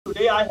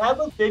Today I have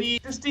a very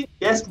interesting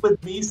guest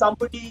with me,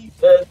 somebody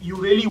you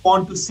really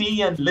want to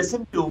see and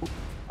listen to.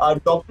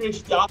 Dr.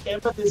 Ishtiaq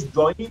Ahmed is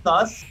joining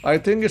us. I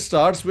think it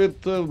starts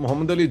with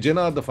Muhammad Ali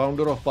Jinnah, the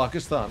founder of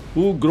Pakistan,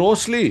 who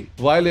grossly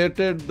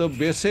violated the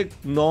basic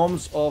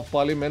norms of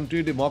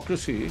parliamentary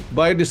democracy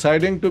by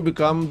deciding to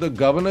become the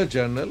Governor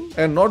General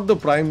and not the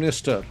Prime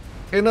Minister.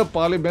 In a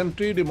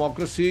parliamentary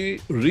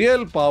democracy,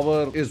 real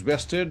power is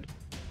vested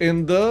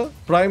in the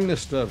Prime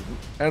Minister,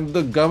 and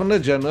the Governor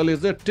General is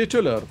the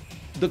titular.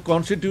 The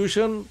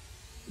Constitution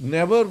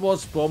never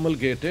was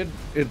promulgated.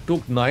 It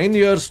took 9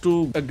 years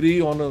to agree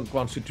on a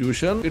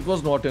constitution. It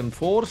was not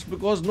enforced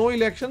because no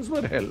elections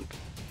were held.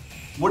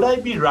 Would I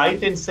be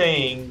right in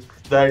saying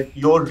that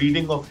your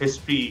reading of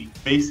history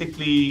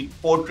basically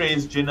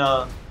portrays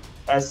Jinnah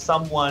as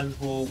someone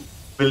who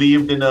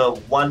believed in a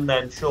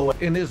one-man show?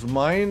 In his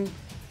mind,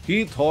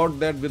 he thought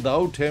that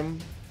without him,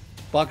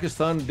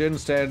 Pakistan didn't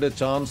stand a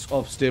chance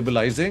of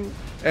stabilizing,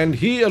 and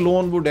he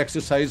alone would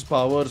exercise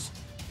powers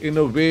in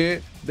a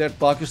way that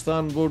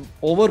Pakistan would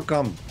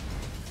overcome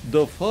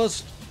the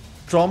first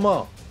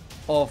trauma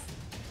of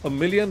 1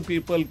 million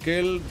people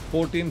killed,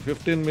 14,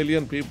 15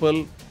 million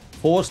people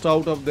forced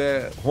out of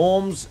their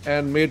homes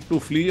and made to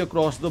flee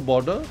across the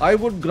border. I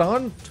would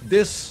grant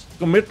this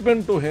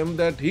commitment to him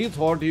that he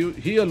thought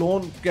he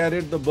alone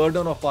carried the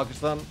burden of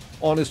Pakistan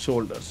on his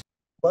shoulders.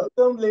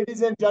 Welcome,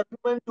 ladies and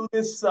gentlemen, to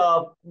this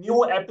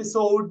new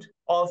episode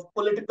of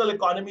Political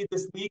Economy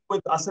this week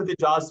with Asad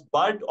Ejaz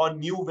Butt on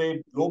New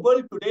Wave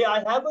Global. Today, I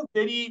have a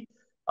very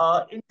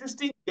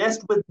interesting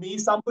guest with me,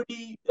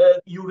 somebody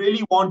you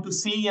really want to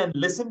see and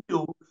listen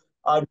to.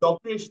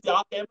 Dr.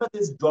 Ishtiaq Ahmed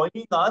is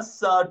joining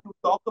us to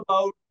talk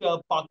about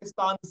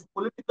Pakistan's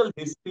political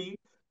history.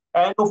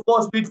 And of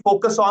course, we'd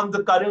focus on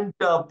the current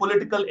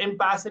political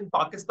impasse in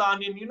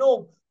Pakistan and,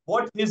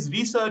 what his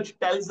research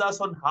tells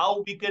us on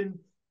how we can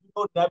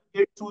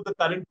navigate through the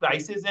current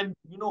crisis and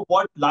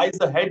what lies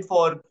ahead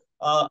for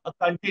a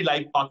country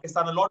like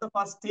Pakistan. A lot of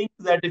us think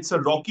that it's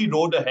a rocky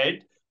road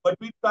ahead, but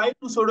we try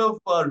to sort of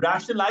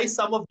rationalize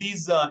some of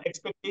these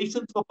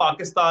expectations for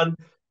Pakistan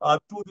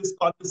through this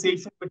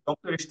conversation with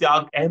Dr.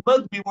 Ishtiaq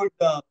Ahmed. We would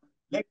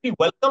let me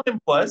welcome him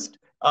first.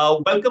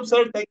 Welcome,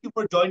 sir. Thank you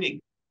for joining.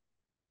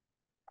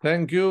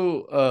 Thank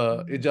you,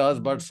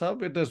 Ejaz Butt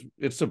Sahab.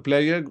 It's a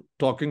pleasure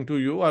talking to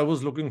you. I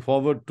was looking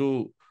forward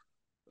to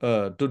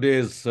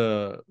today's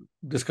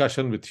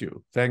discussion with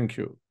you. Thank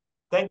you.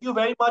 Thank you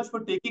very much for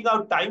taking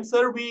out time,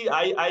 sir.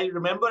 I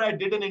remember I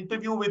did an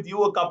interview with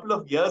you a couple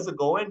of years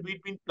ago, and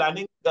we'd been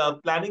planning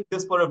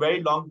this for a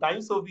very long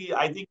time. So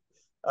I think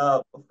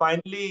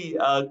finally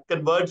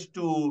converged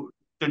to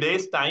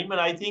today's time, and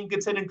I think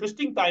it's an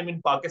interesting time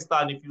in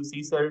Pakistan. If you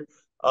see, sir,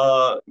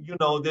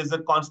 there's a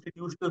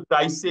constitutional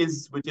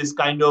crisis which is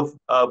kind of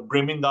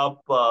brimming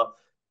up.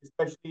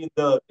 Especially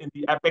in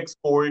the apex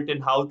court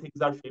and how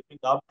things are shaping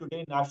up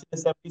today. National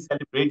Assembly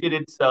celebrated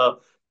its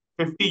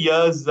 50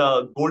 years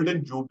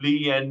golden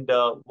jubilee, and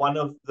one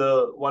of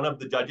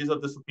the judges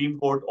of the Supreme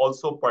Court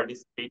also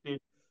participated.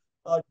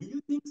 Do you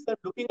think that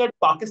looking at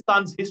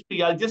Pakistan's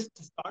history, I'll just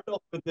start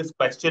off with this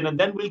question, and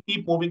then we'll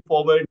keep moving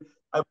forward.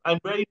 I'm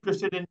very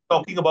interested in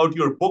talking about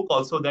your book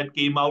also that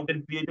came out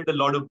and created a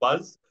lot of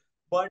buzz.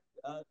 But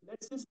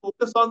let's just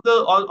focus on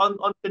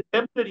on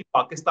contemporary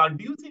Pakistan.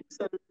 Do you think,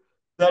 sir,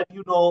 that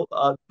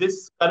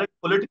this current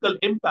political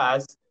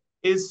impasse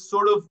is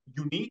sort of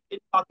unique in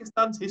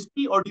Pakistan's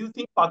history, or do you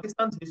think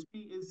Pakistan's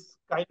history is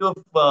kind of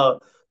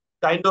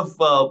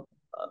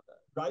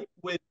ripe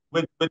with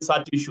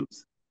such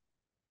issues?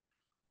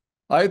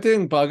 I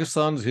think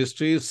Pakistan's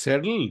history is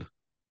saddled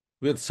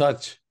with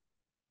such,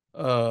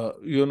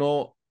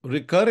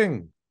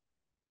 recurring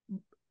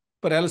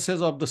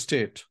paralysis of the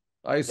state.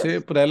 I say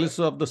Yes. paralysis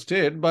of the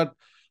state, but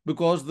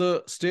because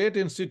the state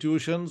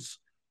institutions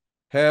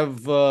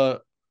have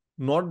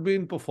not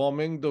been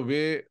performing the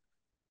way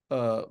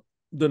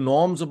the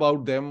norms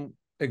about them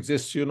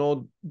exist.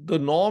 The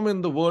norm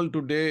in the world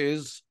today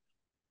is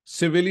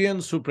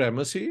civilian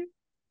supremacy,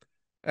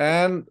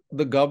 and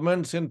the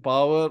governments in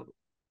power,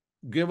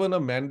 given a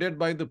mandate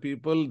by the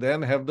people,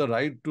 then have the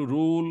right to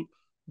rule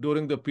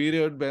during the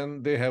period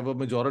when they have a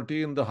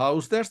majority in the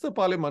house. That's the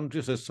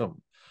parliamentary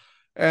system.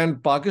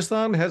 And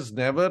Pakistan has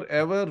never,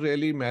 ever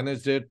really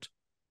managed it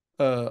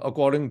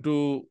according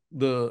to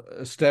the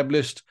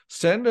established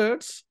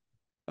standards.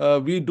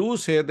 We do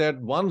say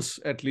that once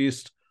at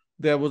least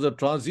there was a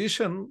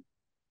transition,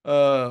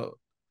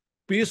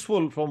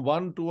 peaceful from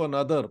one to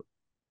another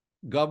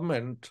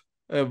government,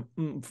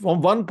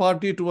 from one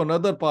party to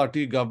another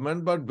party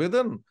government, but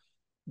within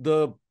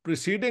the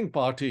preceding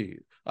party,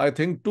 I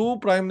think 2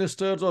 prime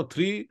ministers or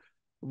 3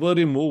 were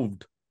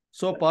removed.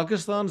 So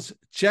Pakistan's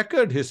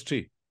checkered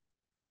history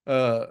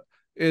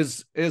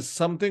is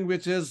something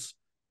which is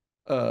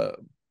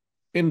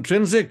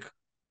intrinsic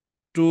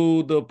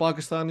to the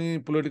Pakistani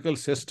political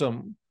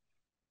system,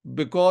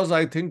 because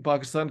I think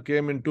Pakistan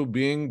came into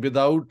being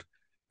without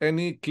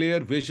any clear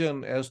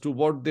vision as to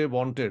what they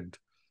wanted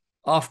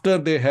after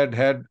they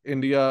had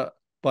India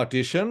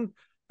partitioned,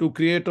 to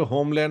create a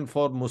homeland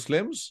for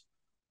Muslims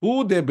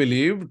who they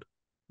believed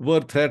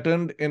were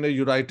threatened in a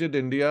united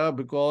India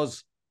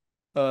because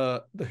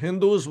the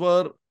Hindus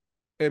were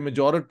a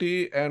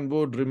majority and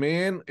would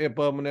remain a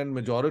permanent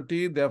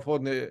majority. Therefore,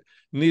 they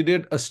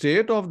needed a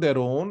state of their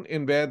own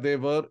in where they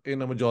were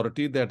in a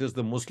majority, that is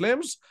the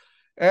Muslims.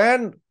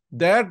 And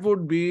that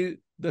would be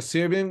the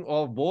saving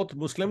of both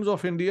Muslims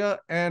of India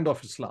and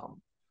of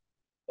Islam.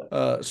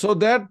 So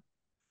that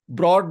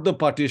brought the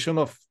partition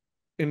of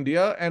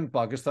India, and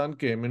Pakistan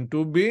came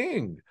into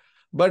being.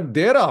 But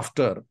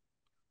thereafter,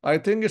 I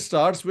think it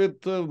starts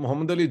with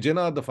Muhammad Ali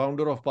Jinnah, the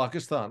founder of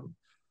Pakistan,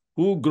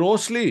 who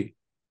grossly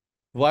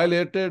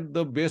violated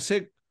the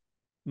basic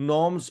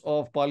norms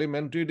of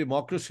parliamentary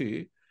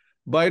democracy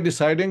by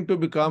deciding to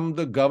become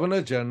the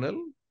Governor General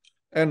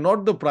and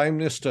not the Prime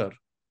Minister.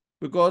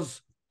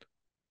 Because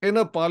in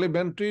a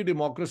parliamentary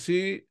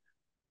democracy,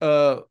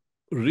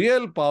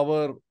 real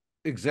power,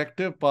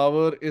 executive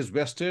power, is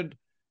vested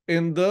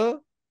in the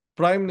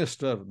Prime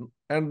Minister,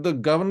 and the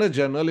Governor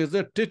General is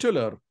a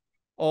titular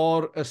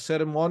or a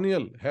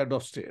ceremonial head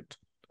of state.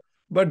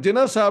 But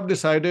Jinnah Sahab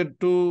decided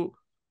to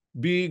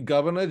be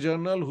Governor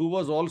General, who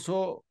was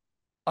also,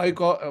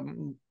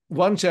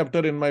 one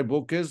chapter in my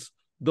book is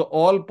the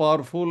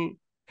all-powerful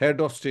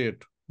head of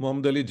state,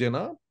 Muhammad Ali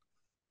Jinnah.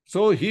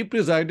 So he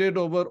presided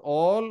over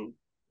all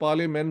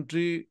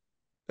parliamentary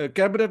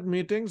cabinet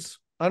meetings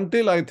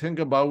until I think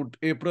about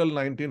April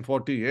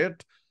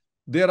 1948.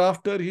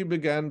 Thereafter, he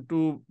began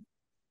to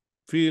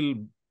feel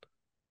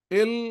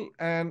ill,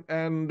 and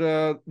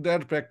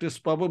that practice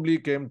probably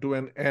came to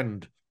an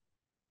end.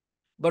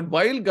 But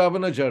while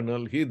Governor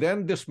General, he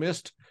then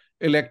dismissed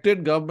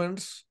elected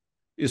governments,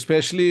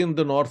 especially in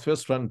the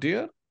Northwest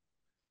frontier.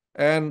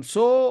 And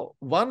so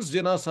once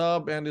Jinnah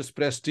Sahab and his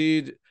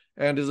prestige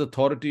and his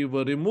authority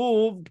were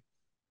removed,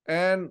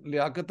 and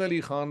Liaquat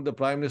Ali Khan, the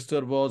Prime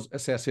Minister, was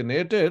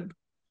assassinated,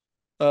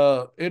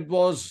 it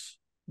was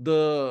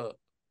the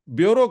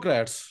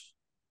bureaucrats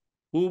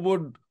who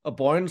would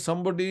appoint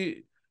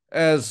somebody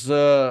as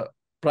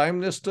Prime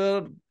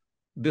Minister,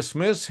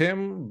 dismiss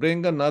him,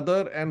 bring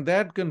another, and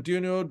that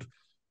continued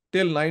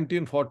till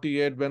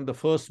 1948 when the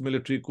first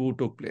military coup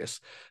took place.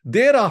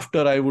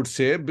 Thereafter, I would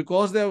say,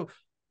 because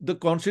the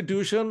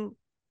constitution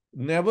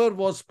never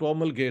was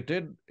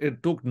promulgated,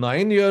 it took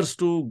 9 years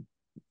to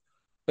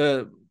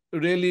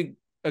really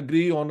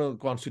agree on a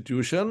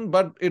constitution,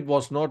 but it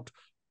was not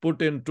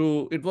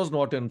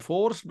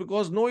enforced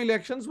because no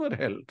elections were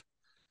held.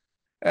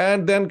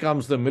 And then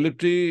comes the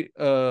military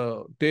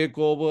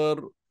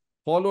takeover,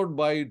 followed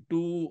by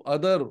two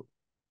other,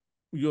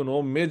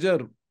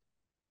 major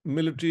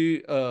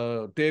military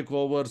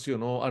takeovers,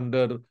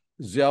 under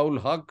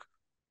Ziaul Haq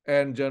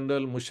and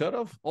General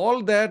Musharraf.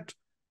 All that,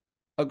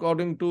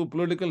 according to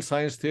political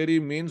science theory,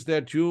 means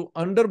that you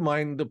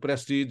undermine the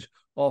prestige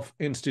of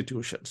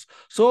institutions.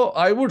 So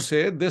I would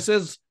say this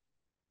is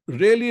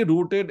really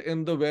rooted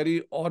in the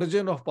very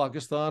origin of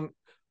Pakistan,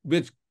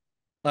 which,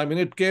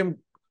 it came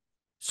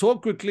so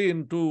quickly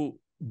into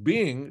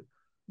being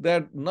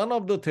that none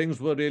of the things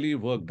were really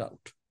worked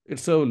out.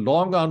 It's a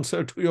long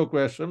answer to your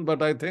question,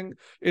 but I think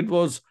it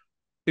was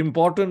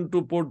important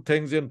to put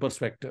things in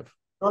perspective.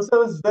 No, sir,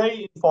 it was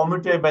very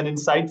informative and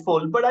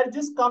insightful. But I'll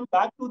just come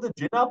back to the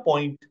Jinnah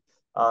point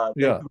that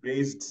Yeah, you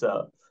raised,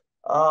 sir.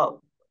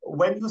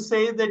 When you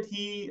say that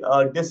he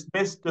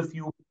dismissed a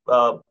few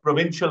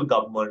provincial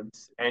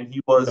governments and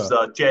he was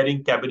yeah,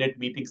 chairing cabinet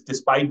meetings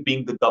despite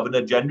being the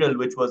governor general,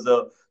 which was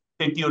a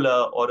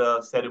titular or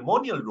a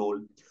ceremonial role,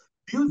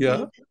 do you yeah.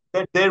 think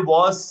that there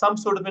was some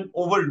sort of an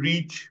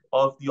overreach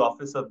of the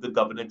office of the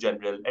governor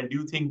general? And do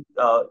you think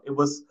it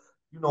was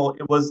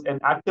an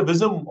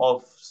activism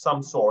of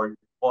some sort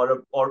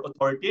or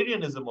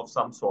authoritarianism of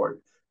some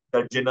sort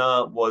that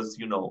Jinnah was,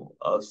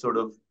 sort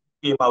of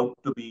came out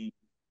to be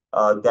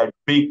that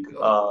big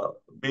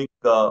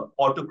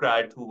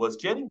autocrat who was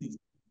chairing these.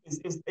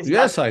 Is that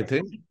Yes, I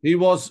think he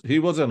was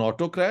an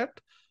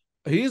autocrat.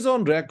 He's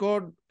on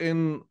record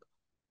in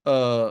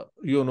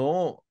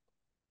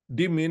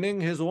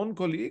demeaning his own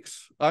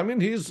colleagues.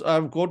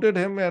 I've quoted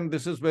him, and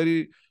this is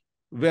very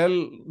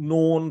well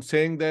known,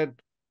 saying that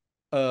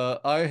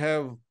I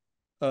have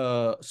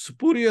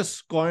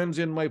spurious coins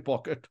in my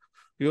pocket.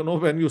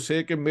 When you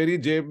say कि मेरी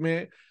जेब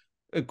में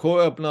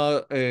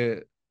अपना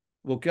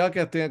वो क्या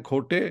कहते हैं,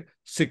 खोटे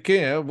सिक्के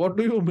हैं, what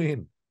do you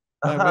mean?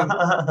 I mean,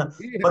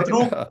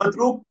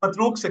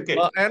 Matruk Sake.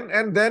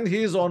 and then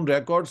he is on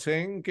record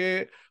saying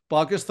that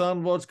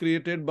Pakistan was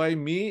created by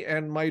me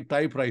and my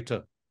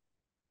typewriter.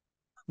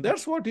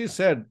 That's what he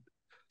said.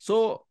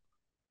 So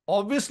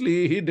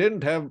obviously he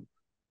didn't have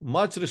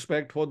much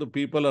respect for the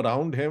people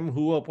around him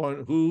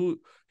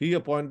who he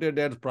appointed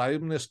as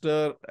prime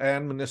minister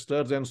and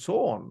ministers and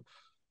so on.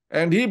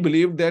 And he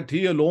believed that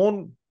he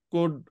alone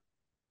could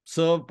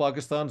serve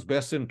Pakistan's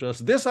best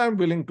interests. This I'm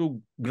willing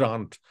to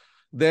grant,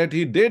 that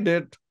he did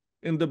it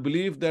in the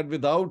belief that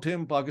without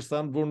him,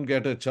 Pakistan wouldn't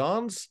get a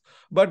chance.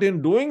 But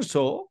in doing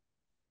so,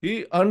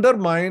 he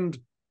undermined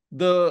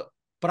the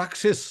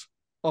praxis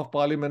of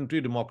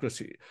parliamentary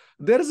democracy.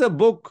 There is a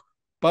book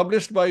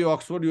published by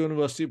Oxford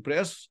University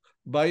Press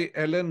by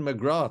Ellen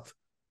McGrath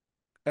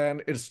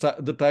and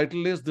the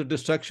title is The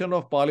Destruction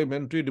of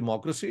Parliamentary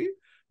Democracy,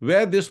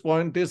 where this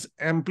point is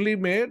amply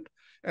made.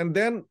 And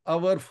then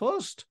our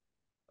first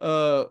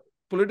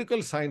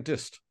political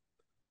scientist,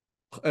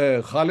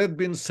 Khalid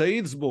bin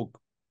Saeed's book,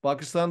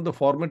 Pakistan, the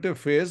Formative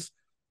Phase,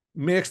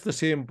 makes the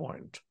same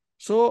point.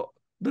 So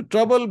the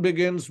trouble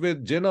begins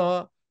with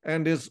Jinnah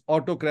and his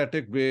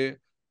autocratic way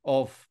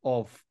of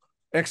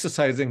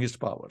exercising his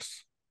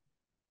powers.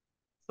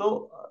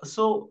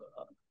 So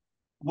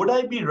would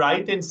I be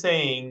right in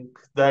saying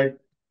that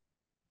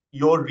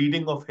your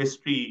reading of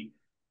history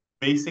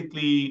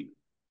basically,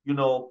 you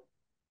know,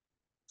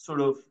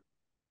 sort of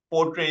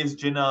portrays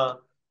Jinnah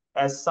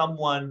as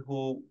someone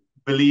who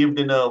believed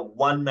in a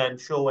one-man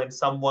show and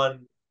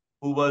someone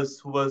who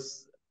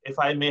was, if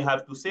I may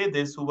have to say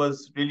this, who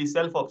was really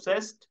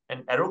self-obsessed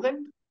and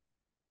arrogant?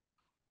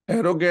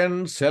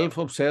 Arrogant,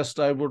 self-obsessed,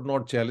 I would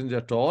not challenge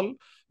at all,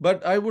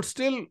 but I would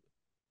still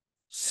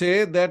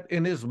say that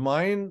in his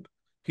mind,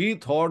 he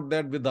thought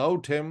that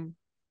without him,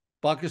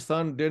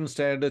 Pakistan didn't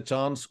stand a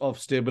chance of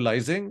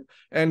stabilizing,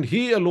 and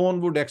he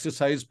alone would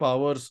exercise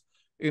powers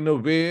in a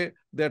way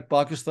that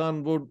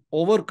Pakistan would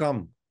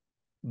overcome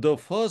the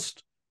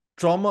first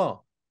trauma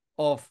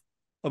of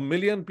 1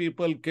 million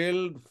people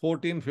killed,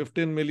 14,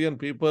 15 million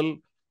people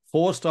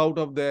forced out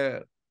of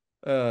their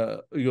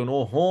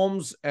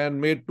homes and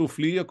made to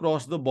flee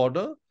across the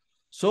border.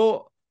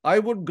 So I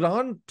would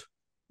grant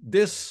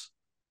this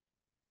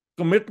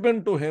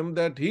commitment to him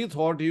that he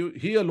thought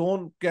he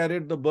alone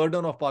carried the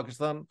burden of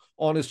Pakistan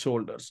on his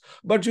shoulders.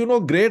 But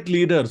great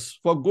leaders,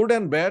 for good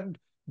and bad,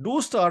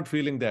 do start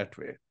feeling that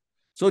way.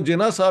 So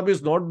Jinnah Sahib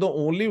is not the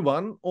only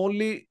one.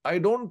 Only I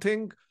don't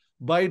think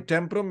by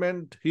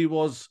temperament he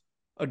was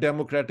a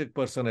democratic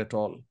person at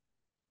all.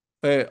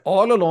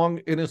 All along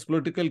in his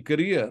political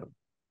career,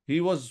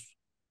 he was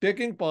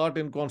taking part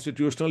in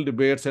constitutional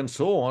debates and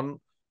so on.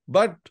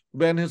 But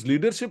when his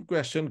leadership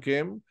question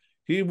came,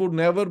 he would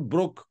never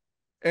brook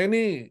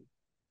any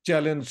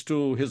challenge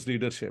to his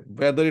leadership,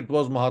 whether it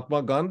was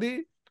Mahatma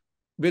Gandhi,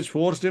 which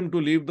forced him to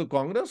leave the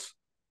Congress,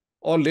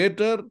 or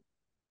later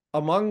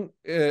among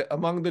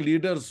the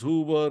leaders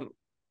who were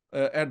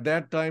at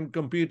that time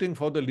competing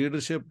for the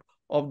leadership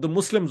of the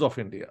Muslims of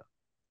India.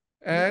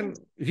 And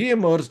he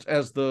emerged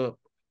as the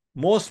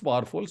most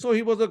powerful. So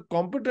he was a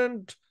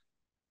competent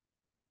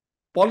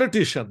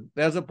politician.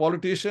 As a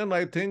politician,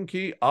 I think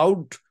he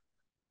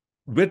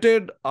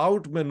outwitted,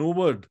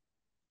 outmaneuvered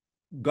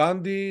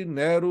Gandhi,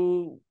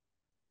 Nehru,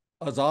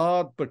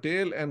 Azad,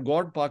 Patel, and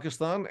got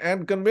Pakistan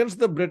and convinced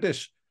the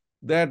British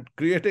that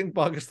creating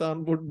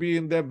Pakistan would be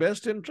in their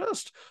best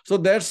interest. So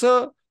that's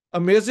an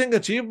amazing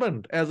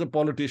achievement as a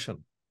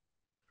politician.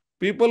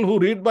 People who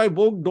read my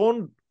book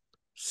don't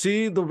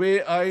see the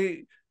way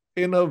I,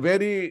 in a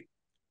very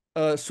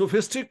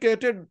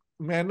sophisticated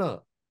manner,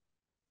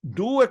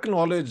 do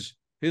acknowledge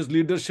his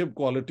leadership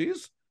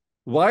qualities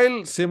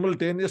while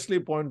simultaneously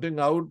pointing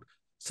out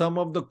some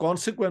of the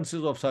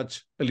consequences of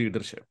such a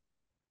leadership.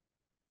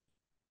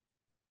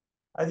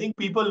 I think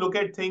people look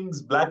at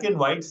things black and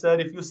white, sir.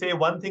 If you say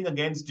one thing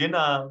against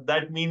Jinnah,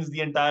 that means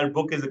the entire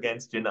book is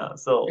against Jinnah.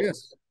 So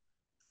Yes.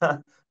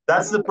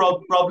 that's the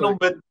problem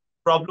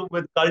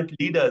with cult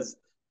leaders.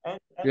 And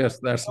Yes,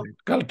 that's right.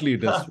 Cult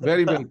leaders.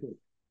 Very well put.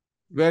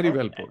 Very and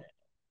well put.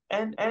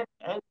 and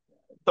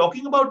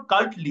talking about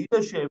cult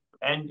leadership,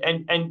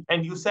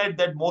 and you said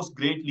that most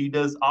great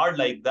leaders are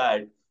like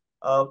that.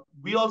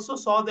 We also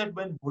saw that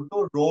when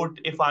Bhutto wrote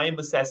 "If I Am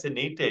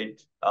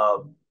Assassinated,"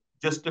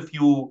 just a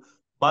few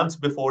months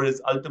before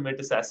his ultimate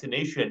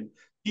assassination,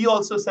 he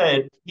also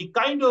said he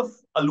kind of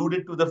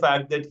alluded to the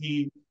fact that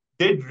he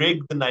did rig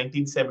the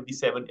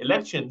 1977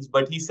 elections,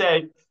 but he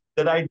said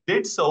that I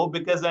did so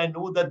because I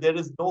knew that there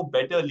is no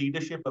better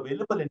leadership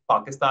available in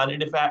Pakistan,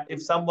 and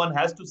if someone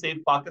has to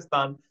save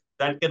Pakistan,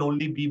 that can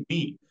only be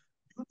me.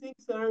 Do you think,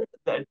 sir,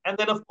 that, and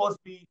then of course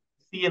we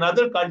see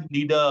another cult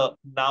leader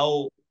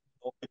now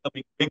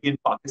becoming big in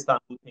Pakistan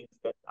who thinks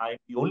that I'm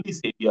the only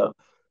savior.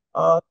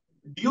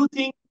 Do you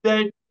think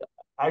that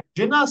at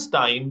Jinnah's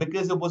time,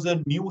 because it was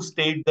a new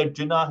state that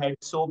Jinnah had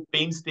so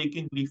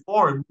painstakingly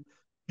formed,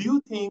 do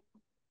you think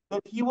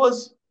that he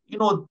was,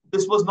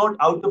 this was not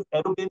out of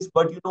arrogance,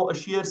 but, a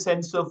sheer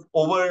sense of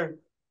over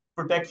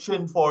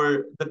protection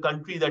for the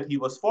country that he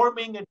was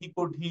forming, and he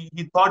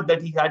thought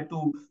that he had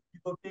to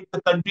take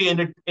the country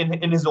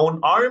in his own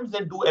arms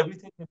and do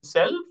everything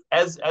himself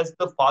as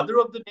the father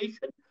of the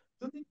nation.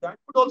 Do you think that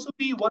would also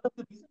be one of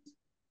the reasons?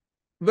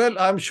 Well,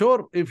 I'm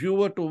sure if you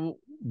were to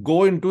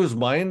go into his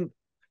mind,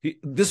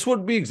 this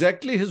would be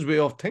exactly his way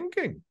of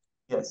thinking.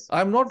 Yes.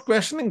 I'm not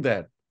questioning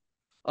that.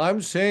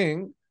 I'm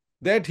saying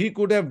that he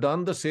could have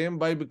done the same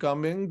by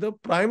becoming the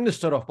Prime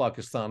Minister of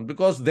Pakistan,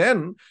 because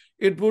then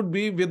it would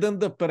be within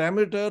the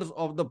parameters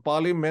of the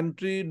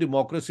parliamentary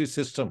democracy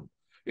system.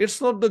 It's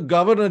not the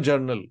Governor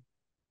General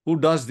who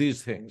does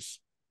these things.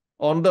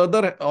 On the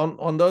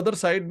other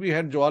side, we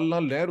had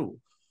Jawaharlal Nehru.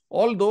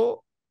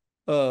 Although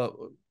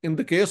in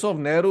the case of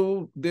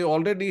Nehru, they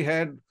already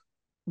had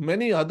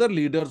many other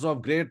leaders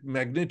of great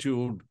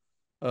magnitude,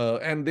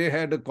 and they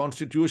had a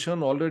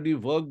constitution already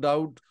worked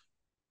out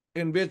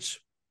in which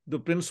the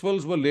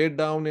principles were laid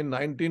down in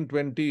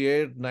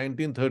 1928,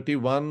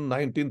 1931,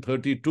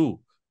 1932.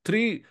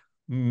 Three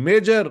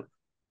major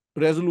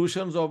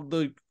resolutions of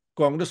the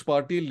Congress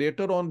party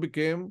later on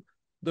became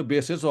the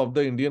basis of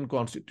the Indian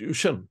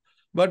constitution.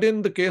 But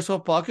in the case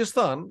of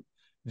Pakistan,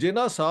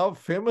 Jinnah Sahab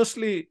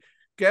famously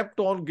kept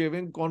on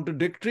giving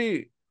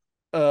contradictory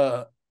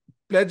uh,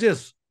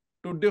 pledges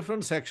to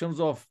different sections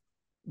of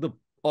the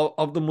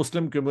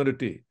Muslim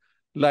community.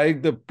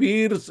 Like the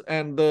peers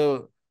and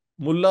the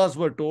mullahs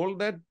were told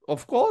that,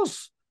 of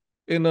course,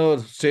 in a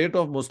state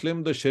of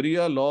Muslim, the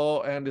Sharia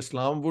law and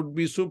Islam would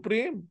be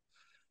supreme.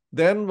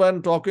 Then,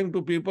 when talking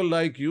to people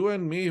like you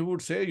and me, who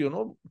would say,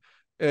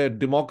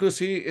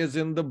 democracy is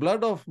in the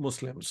blood of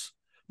Muslims.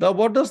 Now,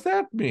 what does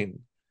that mean?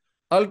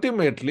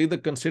 Ultimately, the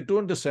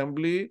Constituent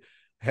Assembly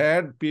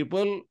had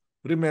people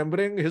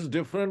remembering his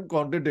different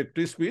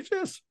contradictory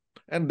speeches.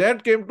 And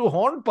that came to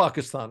haunt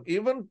Pakistan.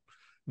 Even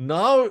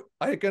now,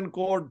 I can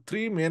quote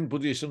three main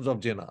positions of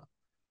Jinnah,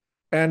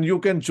 and you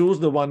can choose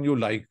the one you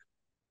like.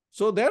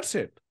 So that's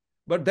it.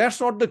 But that's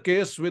not the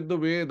case with the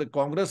way the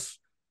Congress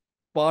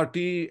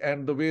party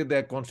and the way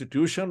their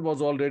constitution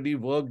was already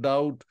worked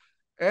out.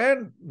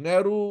 And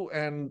Nehru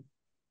and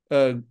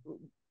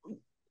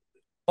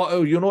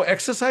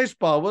exercise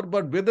power,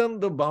 but within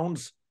the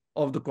bounds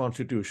of the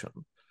constitution.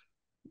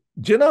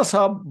 Jinnah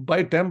Sahab,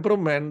 by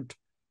temperament,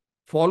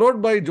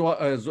 followed by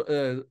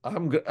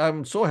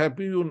I'm so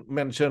happy you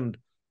mentioned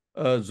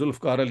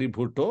Zulfikar Ali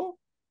Bhutto.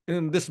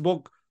 In this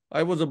book,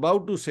 I was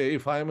about to say,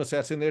 if I am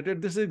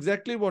assassinated, this is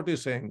exactly what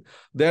he's saying,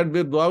 that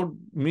without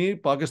me,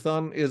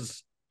 Pakistan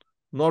is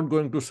not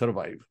going to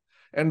survive.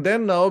 And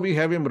then now we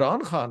have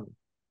Imran Khan,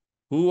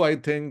 who I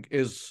think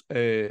is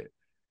a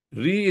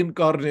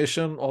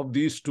reincarnation of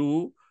these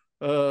two.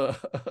 Uh,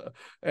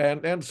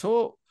 and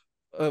so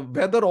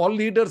whether all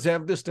leaders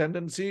have this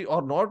tendency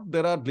or not,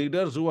 there are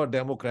leaders who are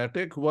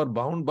democratic, who are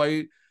bound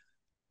by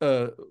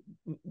uh,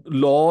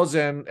 laws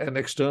and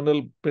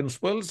external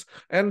principles,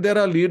 and there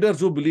are leaders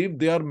who believe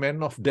they are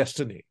men of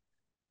destiny.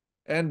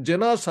 And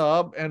Jinnah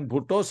Sahab and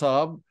Bhutto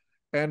Sahab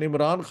and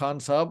Imran Khan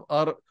Sahab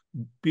are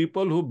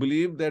people who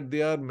believe that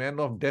they are men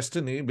of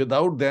destiny.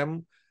 Without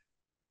them,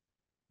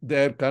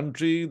 their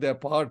country, their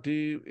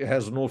party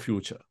has no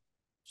future.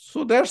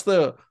 So that's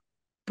the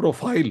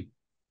profile,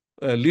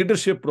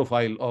 leadership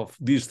profile of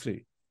these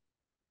three.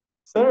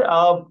 Sir,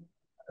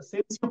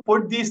 since you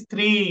put these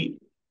three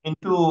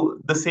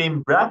into the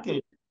same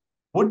bracket,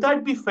 would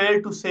that be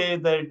fair to say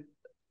that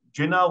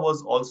Jinnah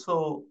was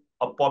also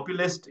a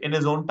populist in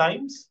his own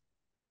times?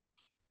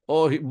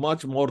 Oh,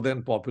 much more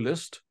than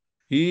populist.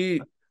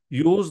 He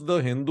used the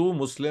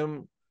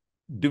Hindu-Muslim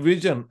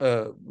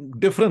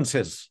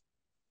differences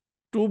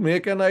to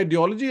make an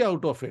ideology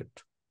out of it.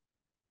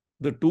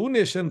 The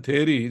two-nation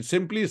theory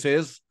simply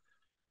says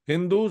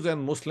Hindus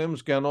and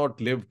Muslims cannot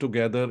live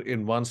together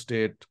in one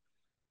state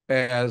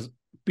as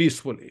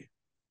peacefully.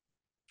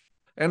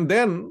 And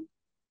then,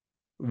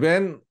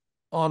 when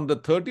on the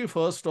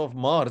 31st of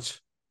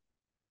March,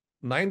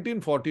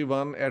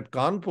 1941, at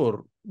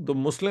Kanpur, the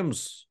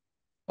Muslims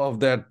of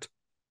that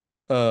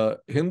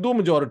Hindu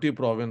majority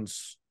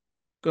province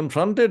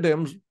confronted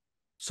him,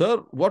 sir,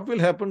 what will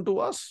happen to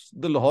us?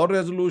 The Lahore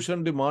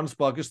resolution demands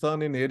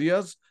Pakistan in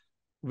areas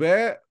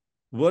where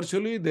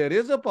virtually there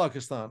is a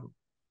Pakistan.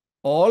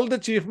 All the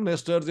chief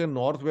ministers in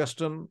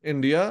northwestern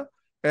India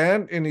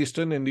and in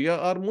eastern India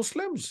are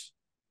Muslims.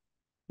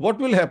 What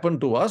will happen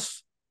to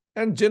us?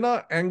 And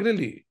Jinnah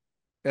angrily,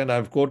 and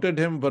I've quoted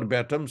him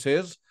verbatim,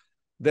 says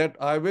that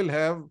I will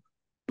have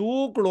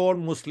 2 crore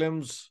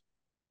Muslims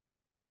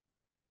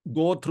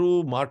go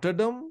through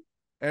martyrdom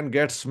and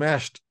get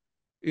smashed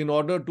in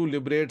order to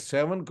liberate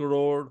 7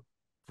 crore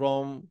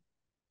from,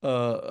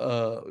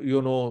 the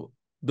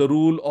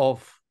rule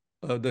of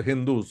the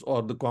Hindus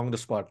or the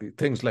Congress party,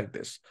 things like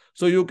this.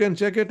 So you can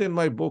check it in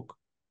my book.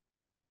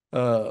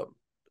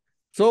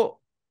 So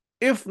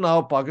if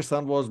now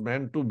Pakistan was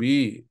meant to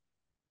be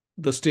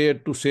the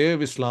state to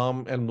save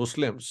Islam and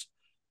Muslims,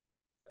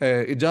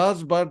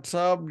 Ejaz Butt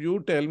Saab, you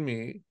tell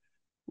me,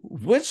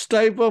 which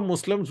type of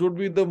Muslims would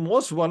be the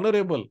most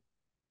vulnerable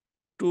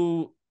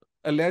to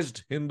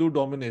alleged Hindu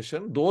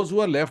domination? Those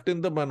who are left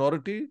in the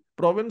minority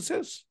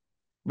provinces.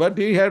 But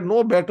he had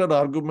no better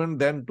argument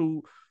than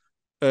to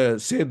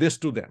say this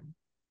to them.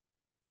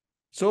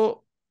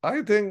 So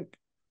I think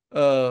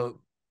Jinnah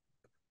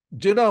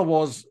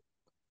was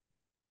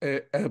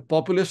a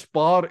populist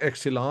par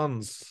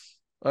excellence.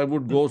 I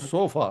would go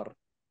so far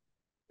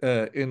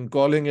in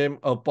calling him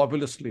a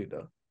populist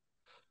leader.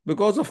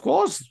 Because, of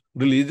course,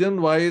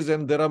 religion-wise,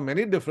 and there are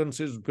many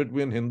differences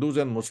between Hindus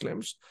and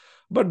Muslims.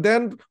 But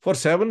then, for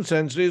 7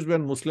 centuries,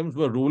 when Muslims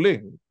were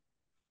ruling,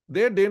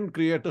 they didn't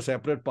create a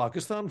separate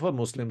Pakistan for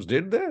Muslims,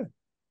 did they?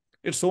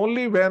 It's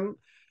only when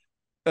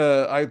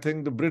I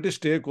think the British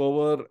take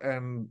over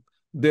and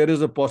there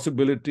is a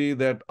possibility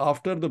that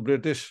after the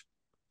British,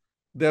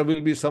 there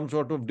will be some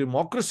sort of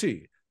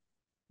democracy,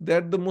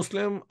 that the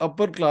Muslim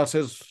upper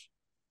classes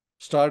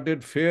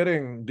started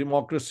fearing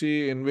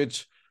democracy in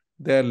which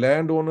their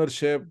land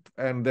ownership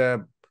and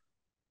their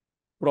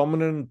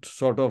prominent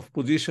sort of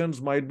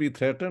positions might be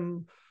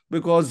threatened,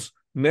 because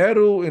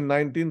Nehru in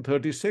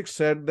 1936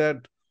 said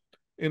that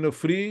in a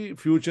free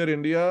future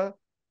India,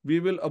 we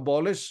will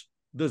abolish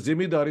the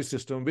Zimidari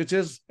system, which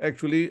is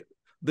actually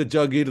the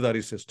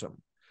Jagirdari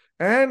system.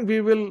 And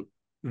we will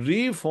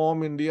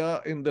reform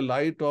India in the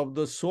light of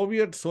the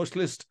Soviet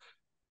socialist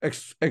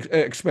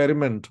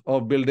experiment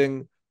of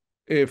building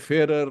a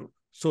fairer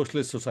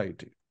socialist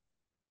society.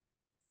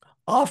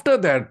 After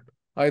that,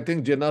 I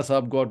think Jinnah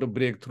Sahab got a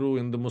breakthrough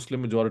in the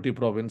Muslim majority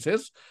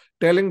provinces,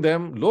 telling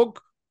them,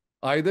 look,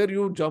 either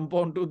you jump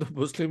onto the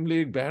Muslim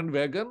League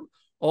bandwagon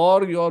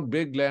or your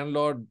big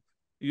landlord,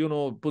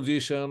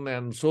 position.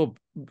 And so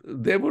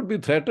they would be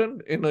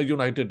threatened in a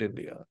united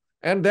India.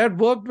 And that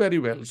worked very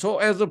well. So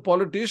as a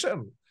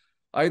politician,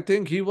 I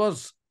think he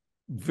was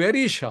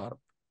very sharp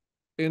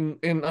in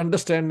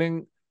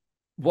understanding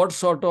what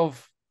sort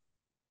of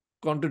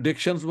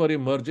contradictions were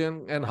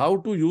emerging and how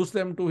to use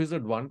them to his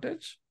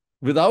advantage.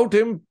 Without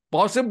him,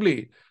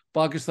 possibly,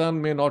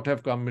 Pakistan may not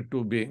have come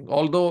into being.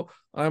 Although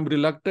I'm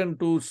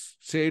reluctant to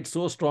say it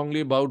so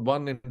strongly about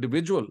one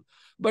individual,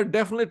 but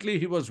definitely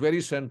he was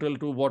very central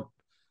to what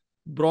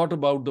brought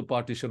about the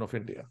partition of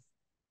India.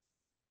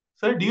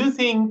 Sir, do you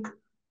think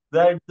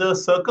that the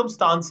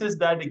circumstances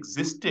that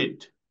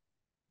existed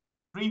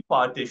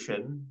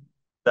pre-partition,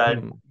 that,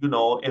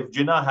 if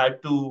Jinnah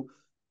had to,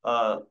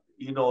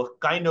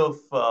 kind of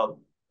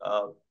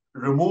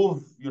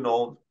remove,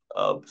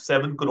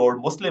 7 crore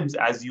Muslims,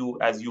 as you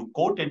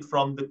quoted,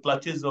 from the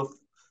clutches of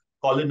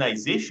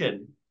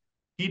colonization,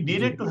 he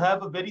needed to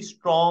have a very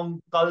strong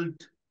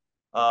cult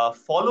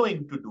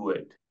following to do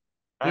it.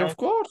 Yeah, And of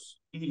course.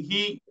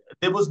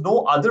 there was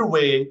no other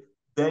way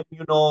than,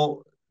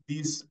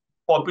 these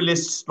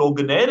populist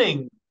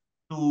sloganeering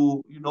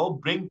to,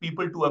 bring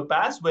people to a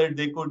pass where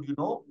they could,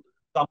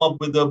 come up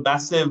with a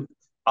massive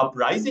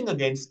uprising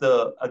against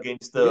the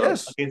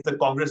Yes.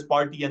 Congress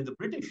party and the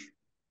British.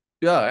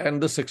 Yeah,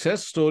 and the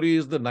success story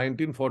is the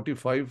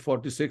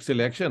 1945-46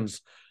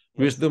 elections,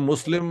 which Yes. the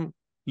Muslim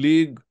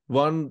League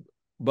won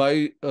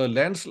by a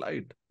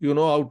landslide.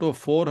 Out of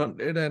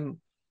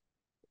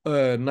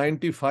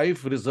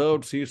 495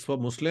 reserved seats for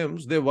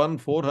Muslims, they won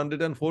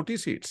 440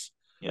 seats.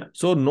 Yeah.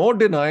 So no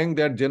denying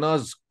that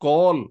Jinnah's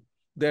call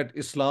that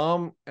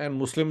Islam and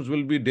Muslims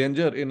will be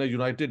danger in a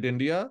united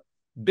India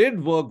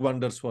did work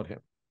wonders for him.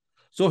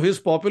 So his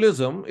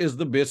populism is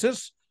the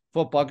basis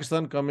for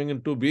Pakistan coming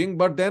into being.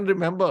 But then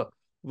remember,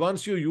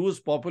 once you use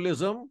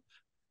populism,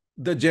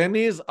 the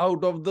genie is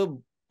out of the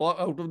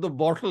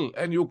bottle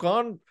and you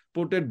can't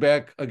put it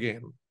back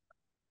again.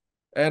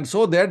 And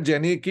so that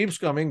genie keeps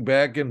coming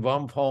back in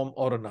one form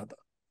or another.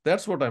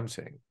 That's what I'm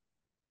saying.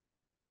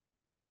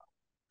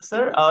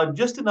 Sir,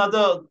 just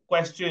another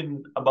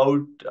question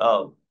about,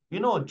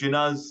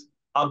 Jinnah's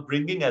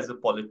upbringing as a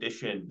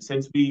politician,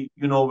 since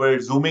we're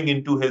zooming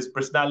into his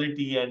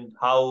personality and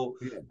how,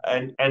 Yeah.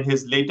 and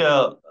his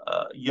later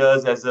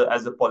years as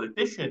a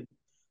politician.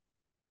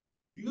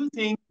 Do you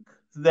think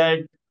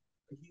that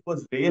he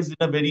was raised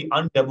in a very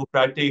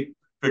undemocratic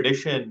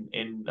tradition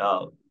in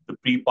the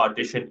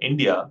pre-partition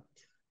India,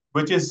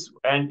 which is,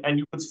 and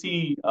you could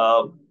see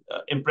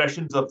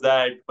impressions of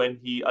that when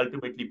he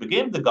ultimately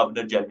became the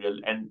governor general,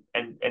 and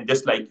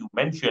just like you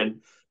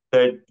mentioned,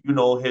 that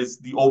his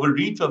the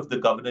overreach of the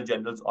governor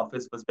general's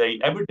office was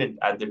very evident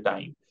at the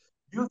time.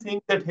 Do you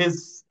think that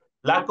his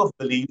lack of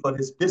belief or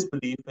his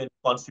disbelief in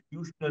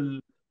constitutional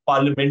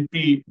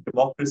parliamentary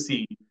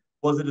democracy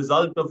was a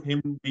result of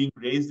him being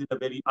raised in a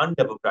very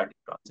undemocratic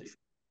uh,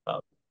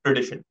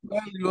 tradition?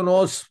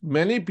 Well,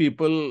 many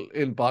people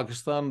in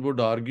Pakistan would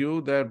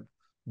argue that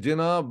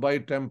Jinnah, by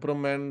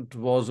temperament,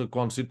 was a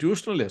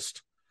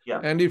constitutionalist.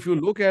 Yeah. And if you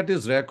look at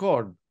his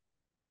record,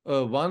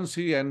 once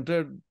he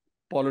entered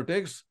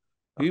politics,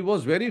 he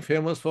was very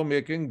famous for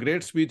making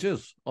great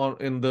speeches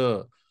in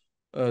the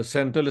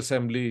Central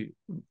Assembly,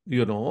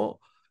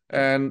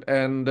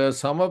 and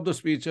some of the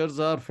speeches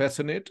are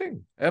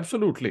fascinating.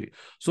 Absolutely.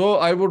 So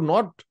I would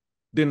not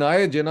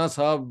deny Jinnah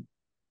Sahab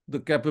the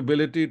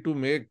capability to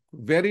make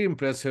very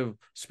impressive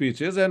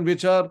speeches, and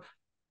which are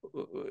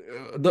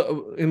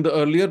in the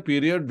earlier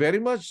period very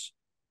much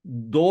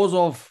those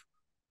of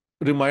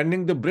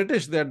reminding the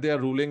British that they are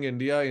ruling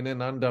India in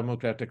an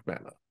undemocratic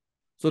manner.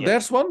 So Yes.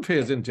 that's one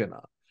phase in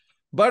Jinnah.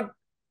 But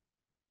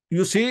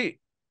you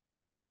see,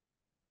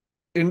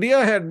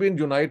 India had been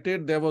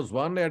united. There was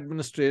one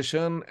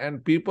administration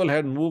and people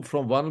had moved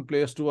from one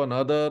place to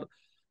another.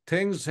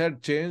 Things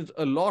had changed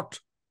a lot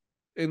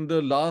in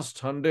the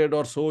last 100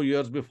 or so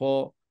years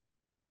before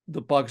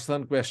the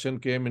Pakistan question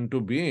came into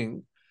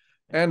being.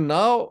 And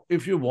now,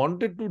 if you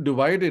wanted to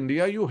divide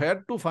India, you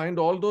had to find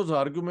all those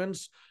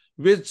arguments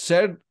which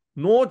said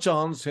no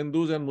chance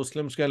Hindus and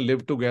Muslims can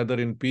live together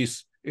in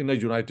peace in a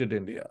united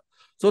India.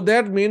 So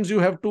that means you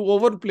have to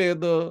overplay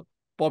the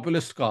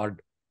populist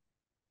card.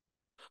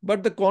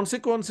 But the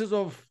consequences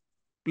of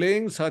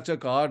playing such a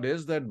card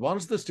is that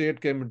once the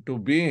state came into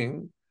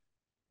being,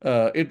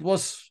 it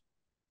was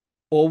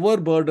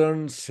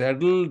overburdened,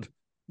 saddled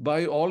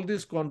by all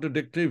these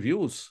contradictory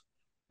views.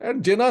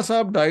 And Jinnah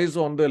Sahab dies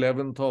on the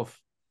 11th of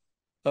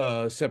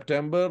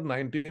September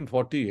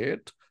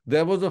 1948,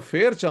 there was a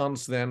fair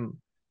chance then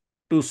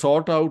to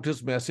sort out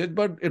his message,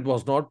 but it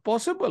was not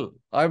possible.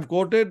 I've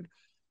quoted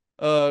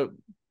uh,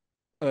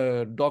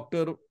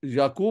 Dr.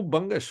 Yaqub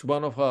Bangash,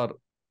 one of our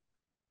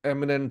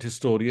eminent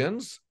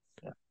historians.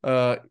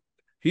 Yeah.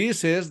 He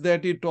says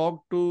that he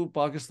talked to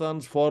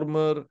Pakistan's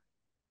former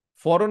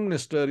Foreign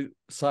Minister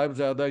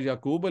Sahibzada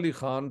Yaqub Ali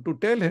Khan to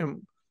tell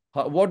him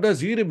what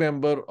does he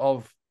remember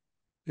of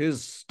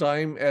his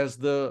time as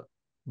the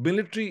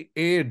military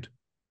aide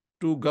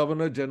to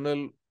Governor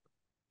General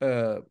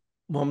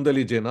Muhammad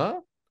Ali Jinnah.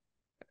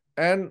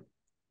 And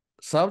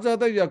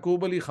Sahibzada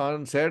Yaqub Ali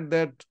Khan said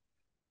that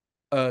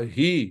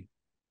he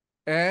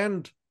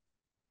and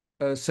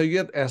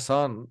Sayyid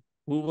Ehsan,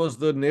 who was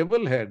the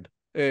naval head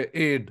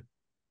aide,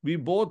 we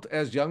both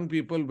as young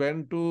people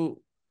went to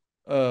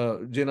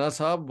Jinnah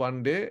Sahab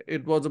one day.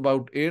 It was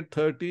about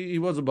 8:30. He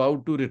was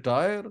about to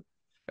retire.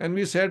 And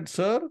we said,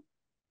 sir,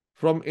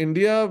 from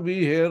India, we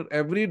hear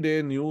every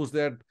day news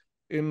that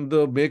in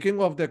the making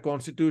of their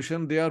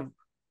constitution, they are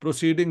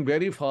proceeding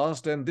very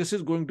fast, and this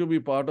is going to be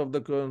part of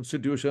the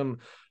constitution.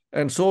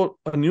 And so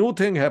a new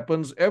thing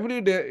happens. Every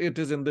day it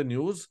is in the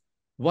news.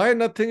 Why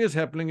nothing is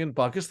happening in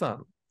Pakistan?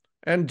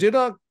 And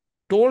Jinnah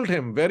told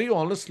him very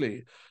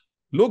honestly,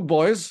 look,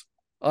 boys,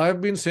 I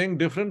have been saying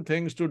different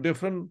things to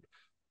different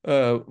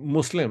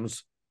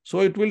Muslims.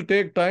 So it will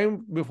take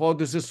time before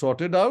this is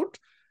sorted out.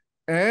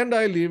 And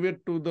I leave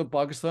it to the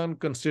Pakistan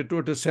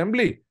Constituent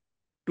Assembly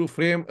to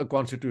frame a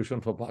constitution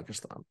for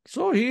Pakistan.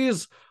 So he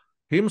is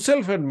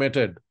himself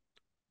admitted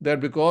that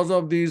because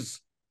of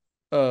these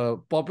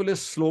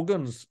populist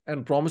slogans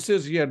and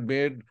promises he had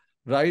made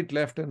right,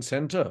 left, and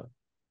center,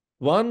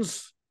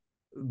 once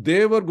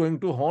they were going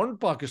to haunt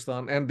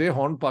Pakistan, and they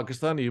haunt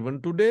Pakistan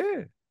even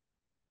today.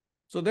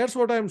 So that's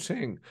what I'm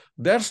saying.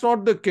 That's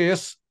not the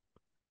case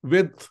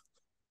with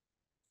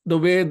the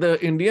way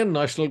the Indian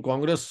National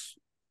Congress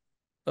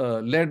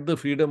led the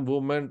freedom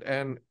movement,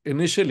 and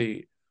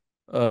initially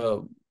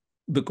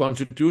the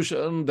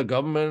constitution, the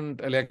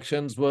government,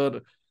 elections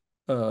were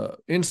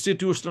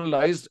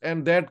institutionalized,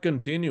 and that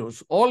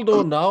continues.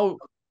 Although now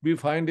we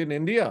find in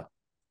India,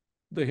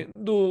 the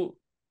Hindu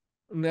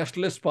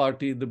Nationalist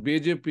Party, the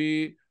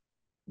BJP,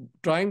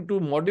 trying to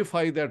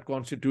modify that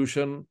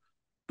constitution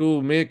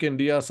to make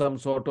India some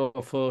sort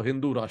of a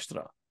Hindu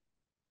Rashtra.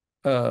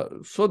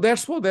 So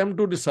that's for them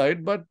to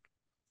decide. But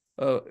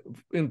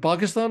in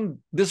Pakistan,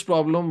 this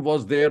problem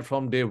was there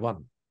from day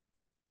one.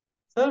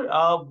 Sir,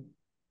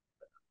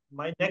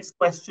 my next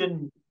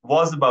question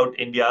was about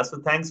India, so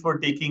thanks for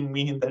taking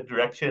me in that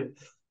direction.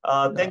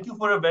 Thank you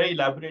for a very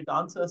elaborate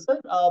answer,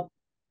 sir.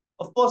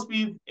 Of course,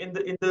 we've in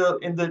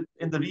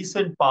the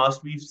recent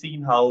past, we've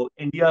seen how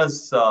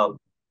India's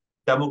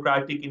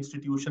democratic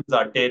institutions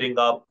are tearing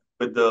up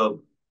with the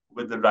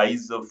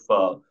rise of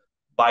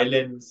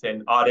violence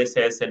and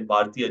RSS and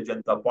Bharatiya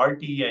Janata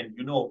Party, and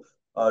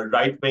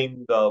right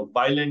wing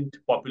violent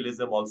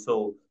populism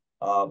also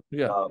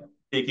Yeah.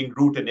 taking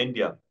root in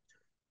India.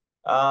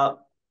 Uh,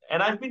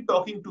 and I've been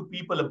talking to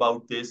people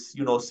about this,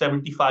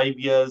 75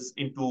 years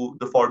into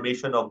the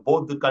formation of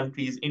both the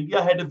countries.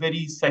 India had a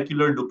very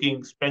secular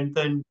looking,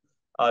 strengthened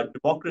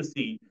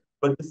democracy,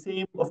 but the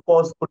same, of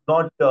course, could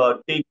not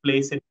take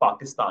place in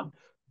Pakistan.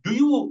 Do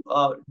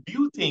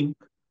you think,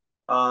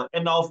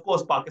 and now, of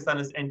course, Pakistan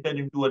has entered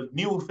into a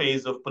new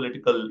phase of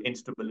political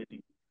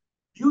instability.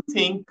 Do you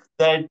think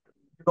that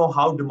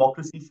how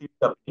democracy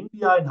shaped up in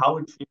India and how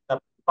it shaped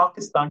up in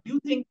Pakistan? Do you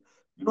think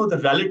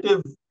the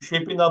relative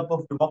shaping up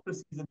of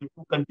democracies in the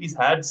two countries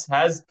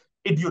has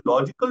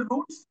ideological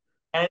roots?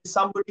 And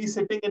somebody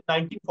sitting in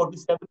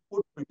 1947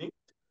 could predict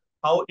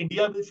how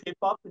India will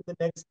shape up in the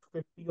next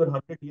 50 or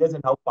 100 years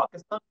and how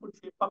Pakistan will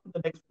shape up in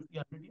the next 50,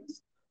 100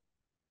 years?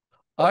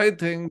 I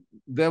think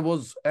there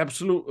was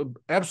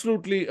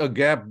absolutely a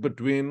gap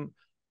between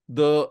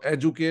the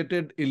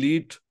educated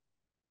elite,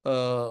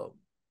 uh,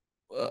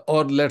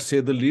 or let's say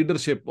the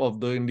leadership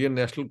of the Indian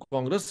National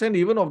Congress and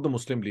even of the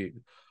Muslim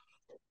League.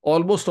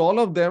 Almost all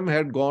of them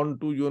had gone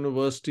to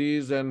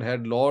universities and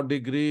had law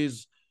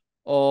degrees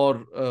or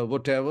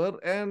whatever,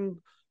 and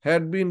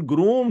had been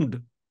groomed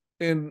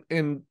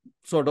in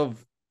sort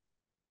of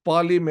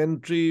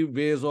parliamentary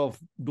ways of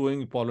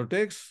doing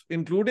politics,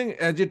 including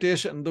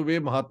agitation, the way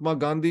Mahatma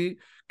Gandhi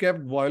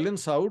kept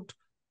violence out,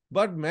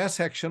 but mass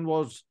action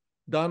was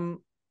done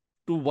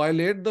to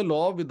violate the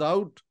law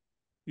without,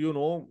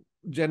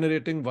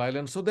 generating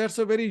violence. So that's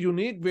a very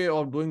unique way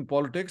of doing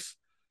politics.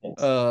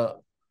 Yes.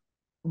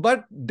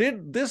 But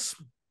did this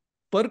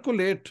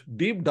percolate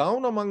deep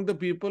down among the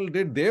people?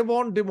 Did they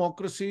want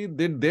democracy?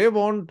 Did they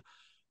want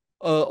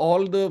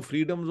all the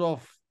freedoms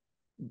of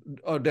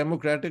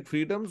democratic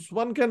freedoms?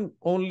 One can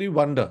only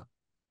wonder,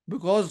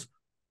 because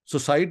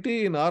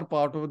society in our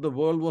part of the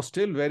world was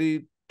still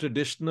very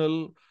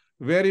traditional,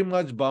 very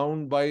much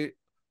bound by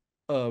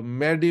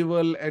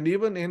medieval and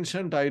even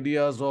ancient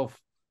ideas of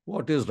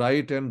what is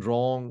right and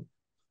wrong.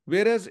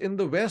 Whereas in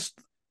the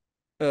West,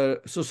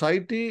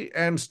 society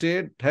and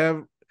state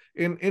have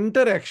in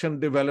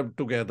interaction developed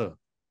together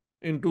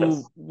into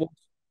Yes.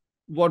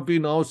 what we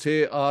now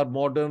say are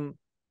modern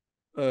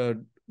uh,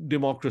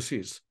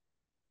 democracies.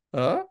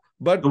 But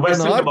The in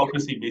Western our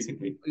democracy,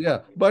 basically.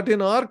 but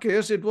in our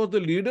case, it was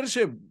the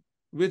leadership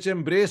which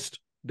embraced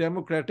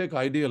democratic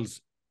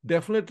ideals,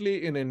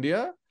 definitely in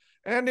India.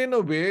 And in a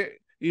way,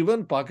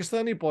 even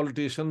Pakistani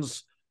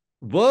politicians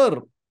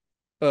were,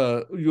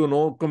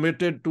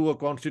 committed to a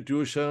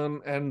constitution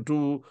and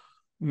to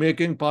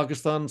making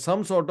Pakistan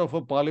some sort of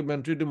a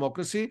parliamentary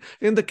democracy.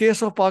 In the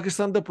case of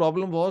Pakistan, the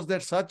problem was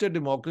that such a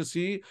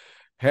democracy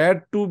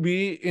had to be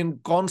in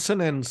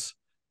consonance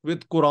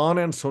with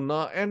Quran and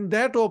Sunnah, and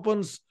that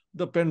opens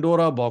the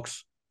Pandora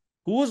box.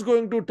 Who's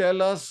going to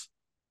tell us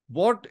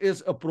what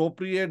is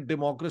appropriate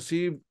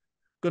democracy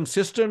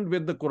consistent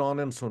with the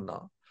Quran and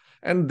Sunnah?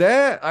 And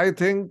there, I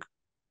think,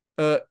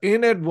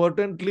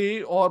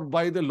 inadvertently or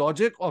by the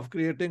logic of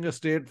creating a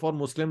state for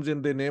Muslims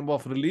in the name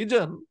of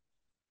religion,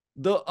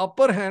 the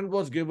upper hand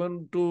was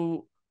given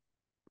to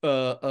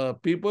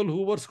people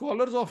who were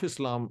scholars of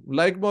Islam,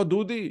 like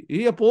Maududi.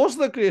 He opposed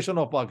the creation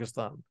of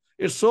Pakistan.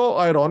 It's so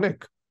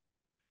ironic.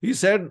 He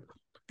said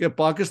that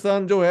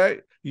Pakistan jo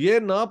hai, ye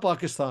na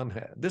Pakistan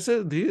hai.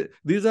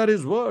 These are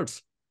his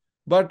words.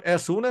 But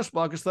as soon as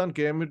Pakistan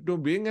came into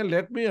being, and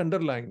let me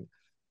underline,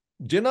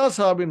 Jinnah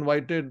Sahab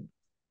invited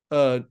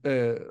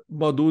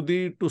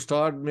Maududi to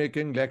start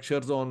making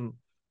lectures on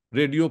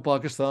Radio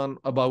Pakistan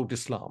about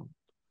Islam.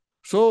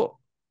 So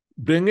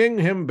bringing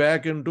him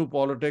back into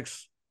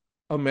politics,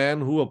 a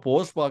man who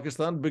opposed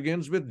Pakistan,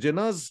 begins with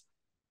Jinnah's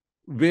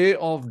way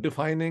of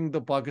defining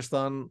the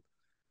Pakistan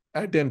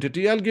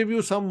identity. I'll give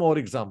you some more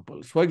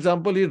examples. For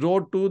example, he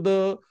wrote to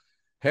the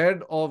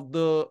head of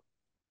the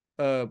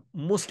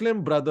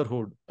Muslim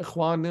Brotherhood,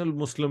 Ikhwan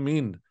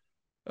al-Muslimin,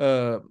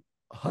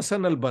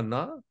 Hassan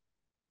al-Banna,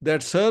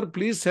 that, sir,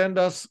 please send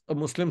us a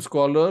Muslim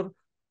scholar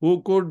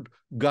who could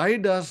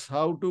guide us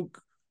how to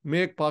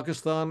make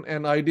Pakistan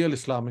an ideal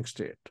Islamic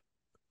state.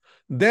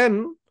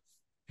 Then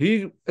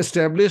he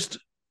established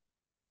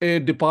a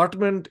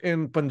department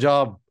in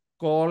Punjab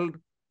called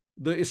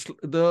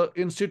the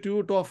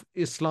Institute of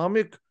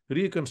Islamic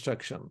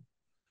Reconstruction,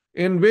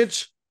 in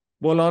which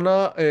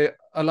Maulana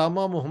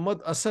Allama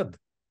Muhammad Asad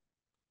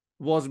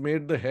was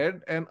made the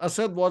head, and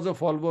Asad was a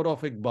follower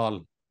of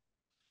Iqbal.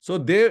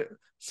 So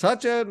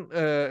such an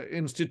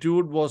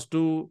institute was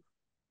to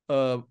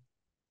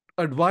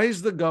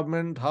advise the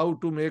government how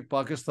to make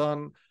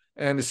Pakistan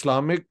an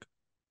Islamic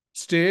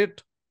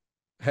state,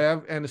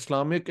 have an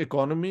Islamic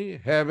economy,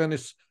 have an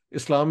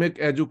Islamic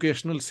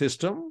educational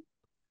system,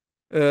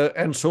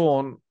 and so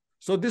on.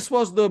 So this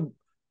was the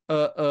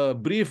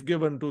brief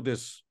given to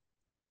this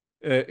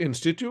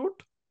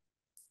institute.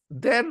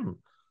 Then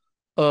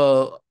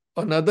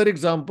another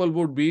example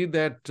would be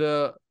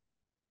that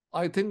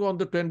I think on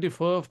the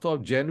 21st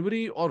of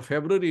January or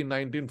February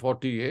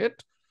 1948,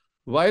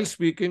 while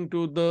speaking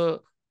to the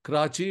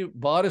Karachi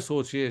Bar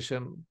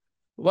Association,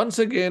 once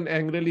again,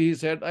 angrily, he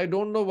said, I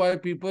don't know why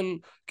people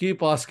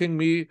keep asking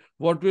me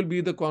what will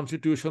be the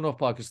constitution of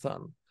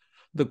Pakistan.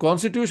 The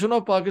constitution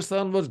of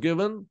Pakistan was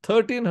given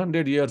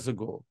 1300 years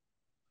ago.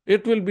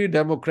 It will be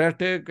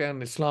democratic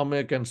and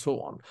Islamic and so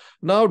on.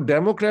 Now,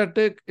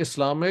 democratic,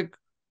 Islamic,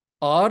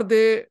 are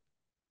they,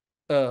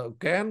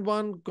 can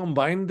one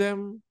combine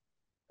them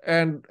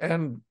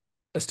and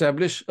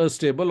establish a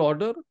stable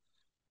order?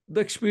 The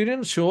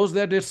experience shows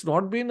that it's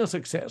not been a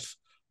success.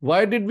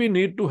 Why did we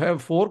need to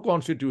have 4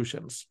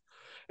 constitutions?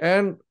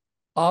 And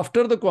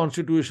after the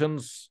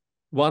constitutions,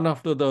 one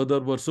after the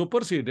other, were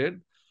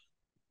superseded,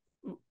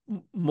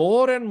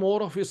 more and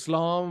more of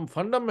Islam,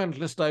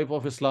 fundamentalist type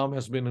of Islam,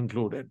 has been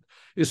included,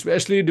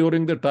 especially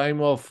during the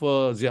time of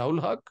Ziaul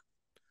Haq.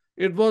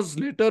 It was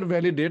later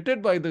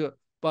validated by the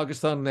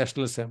Pakistan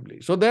National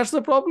Assembly. So that's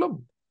the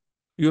problem.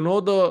 You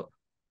know, the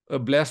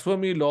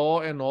blasphemy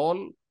law and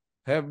all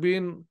have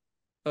been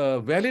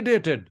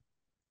validated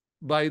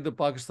by the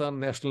Pakistan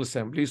National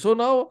Assembly. So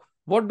now,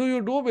 what do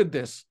you do with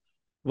this?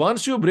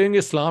 Once you bring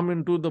Islam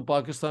into the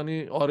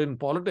Pakistani or in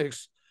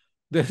politics,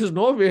 there is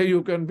no way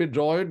you can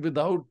withdraw it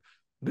without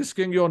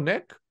risking your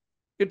neck.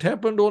 It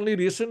happened only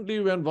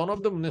recently when one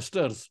of the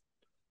ministers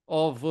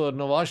of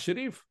Nawaz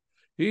Sharif,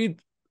 he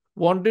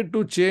wanted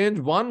to change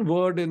one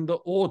word in the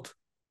oath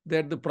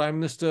that the Prime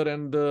Minister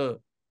and the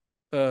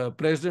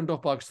President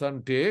of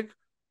Pakistan take,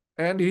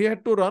 and he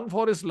had to run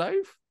for his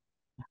life.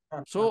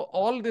 So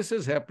all this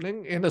is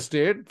happening in a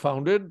state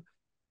founded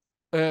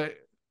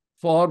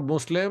for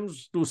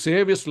Muslims to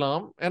save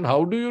Islam. And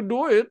how do you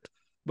do it?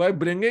 By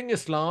bringing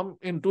Islam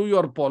into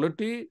your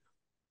polity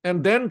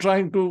and then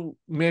trying to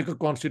make a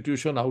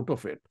constitution out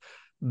of it.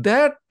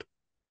 That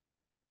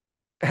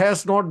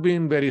has not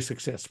been very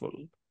successful.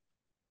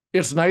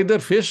 It's neither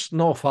fish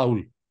nor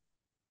fowl.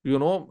 You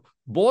know,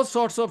 both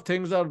sorts of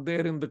things are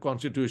there in the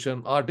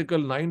constitution. Article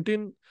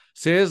 19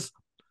 says,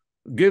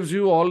 gives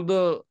you all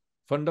the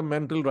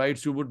fundamental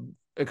rights you would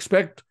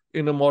expect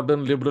in a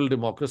modern liberal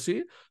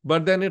democracy.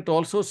 But then it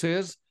also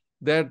says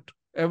that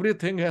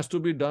everything has to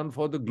be done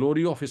for the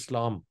glory of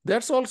Islam.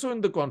 That's also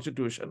in the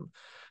constitution.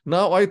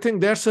 Now, I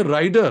think that's a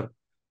rider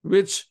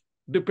which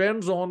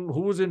depends on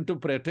who's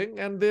interpreting,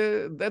 and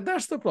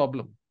that's the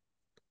problem.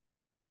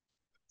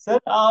 Sir,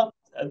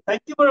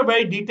 thank you for a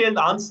very detailed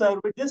answer.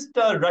 We're just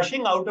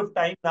rushing out of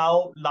time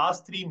now,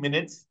 last 3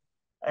 minutes,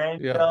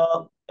 and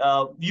Yeah.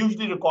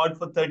 usually record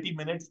for 30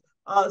 minutes.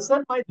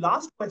 Sir, my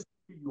last question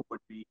to you would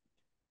be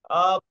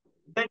uh,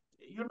 that,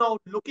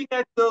 looking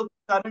at the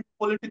current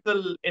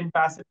political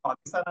impasse in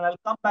Pakistan, and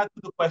I'll come back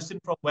to the question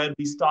from where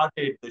we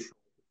started the show.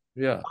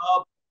 Yeah.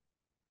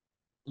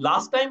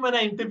 Last time when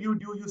I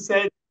interviewed you, you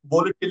said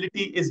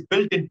volatility is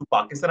built into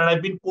Pakistan, and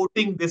I've been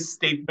quoting this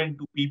statement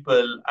to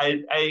people.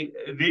 I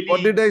What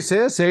really, did I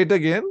say? Say it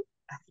again.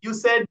 you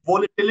said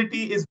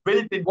volatility is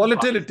built into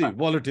Volatility, Pakistan.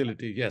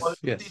 volatility. Yes,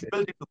 Volatility yes, is yes.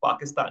 built into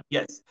Pakistan.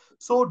 Yes.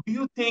 So, do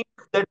you think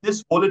that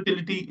this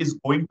volatility is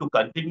going to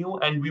continue,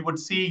 and we would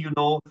see,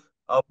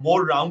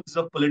 more rounds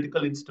of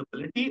political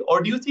instability,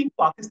 or do you think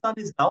Pakistan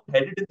is now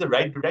headed in the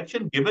right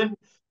direction, given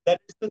that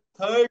it's the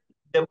third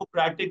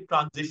democratic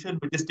transition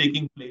which is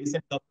taking place,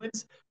 and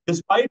governments,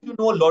 despite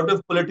a lot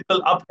of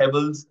political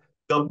upheavals,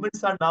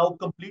 governments are now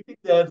completing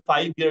their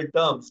 5-year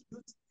terms.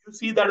 Do you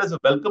see that as a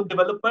welcome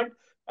development,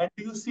 and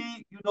do you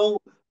see,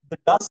 the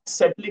dust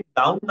settling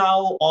down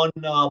now on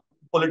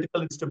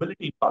political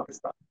instability in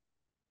Pakistan?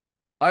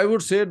 I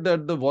would say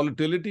that the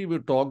volatility we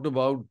talked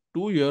about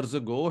 2 years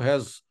ago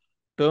has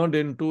turned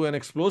into an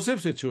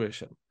explosive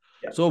situation.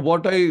 Yeah. So,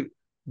 what I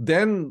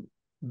then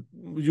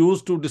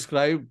used to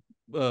describe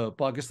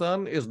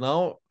Pakistan is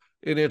now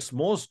in its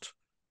most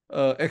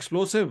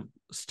explosive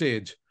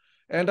stage.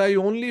 And I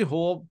only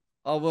hope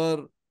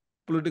our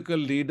political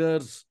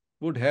leaders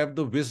would have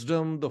the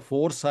wisdom, the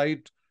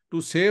foresight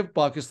to save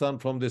Pakistan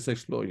from this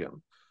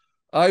explosion.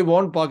 I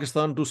want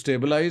Pakistan to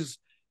stabilize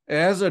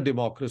as a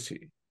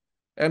democracy.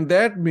 And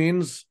that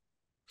means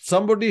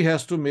somebody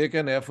has to make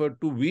an effort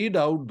to weed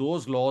out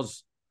those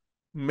laws,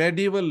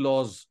 medieval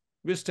laws,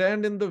 which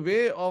stand in the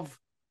way of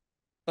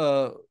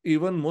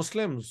even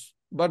Muslims,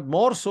 but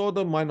more so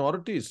the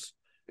minorities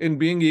in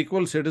being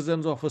equal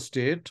citizens of a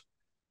state.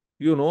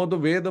 The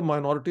way the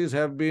minorities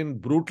have been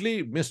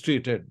brutally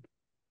mistreated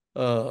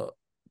uh,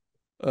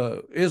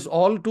 is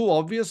all too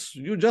obvious.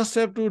 You just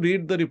have to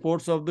read the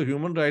reports of the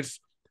Human Rights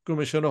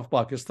Commission of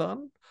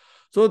Pakistan.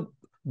 So,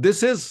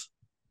 this is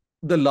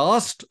the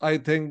last, I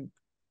think,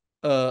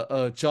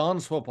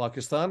 chance for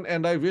Pakistan.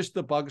 And I wish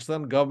the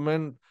Pakistan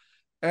government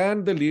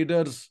and the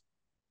leaders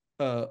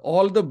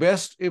all the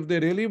best. If they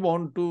really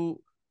want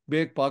to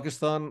make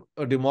Pakistan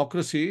a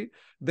democracy,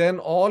 then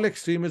all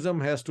extremism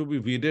has to be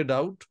weeded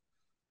out.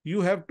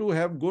 You have to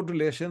have good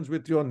relations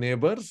with your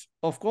neighbors,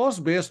 of course,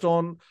 based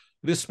on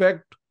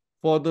respect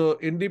for the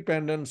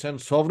independence and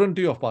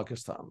sovereignty of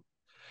Pakistan.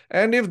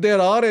 And if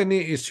there are any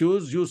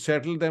issues, you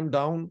settle them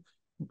down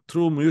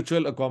through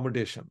mutual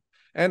accommodation.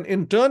 And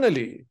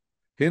internally,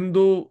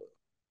 Hindu,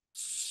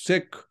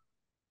 Sikh,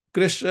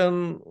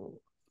 Christian,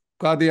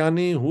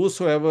 Qadiani,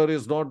 whosoever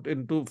is not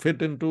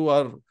fit into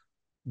our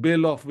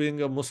bill of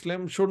being a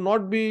Muslim should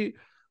not be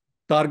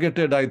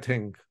targeted, I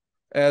think,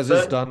 as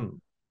is Sir,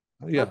 done.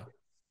 Yeah.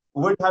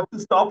 would have to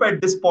stop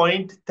at this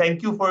point.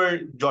 Thank you for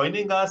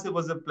joining us. It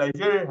was a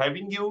pleasure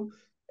having you.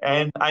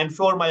 And I'm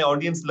sure my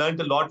audience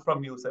learned a lot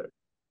from you, sir.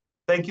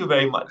 Thank you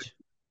very much.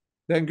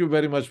 Thank you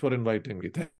very much for inviting me.